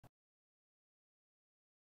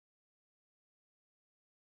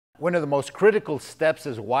One of the most critical steps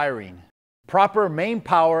is wiring. Proper main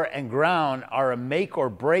power and ground are a make or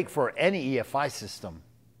break for any EFI system.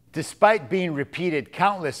 Despite being repeated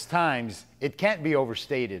countless times, it can't be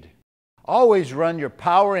overstated. Always run your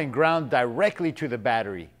power and ground directly to the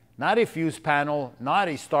battery, not a fuse panel, not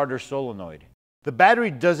a starter solenoid. The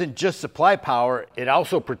battery doesn't just supply power, it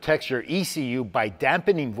also protects your ECU by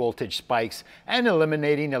dampening voltage spikes and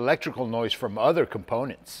eliminating electrical noise from other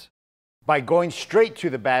components. By going straight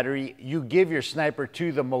to the battery, you give your Sniper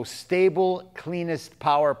 2 the most stable, cleanest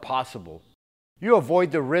power possible. You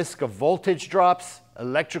avoid the risk of voltage drops,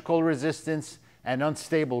 electrical resistance, and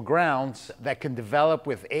unstable grounds that can develop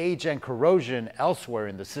with age and corrosion elsewhere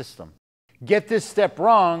in the system. Get this step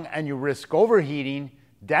wrong and you risk overheating,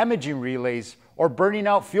 damaging relays, or burning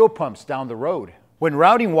out fuel pumps down the road. When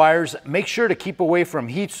routing wires, make sure to keep away from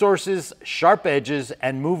heat sources, sharp edges,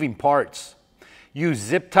 and moving parts. Use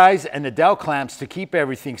zip ties and Adele clamps to keep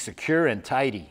everything secure and tidy.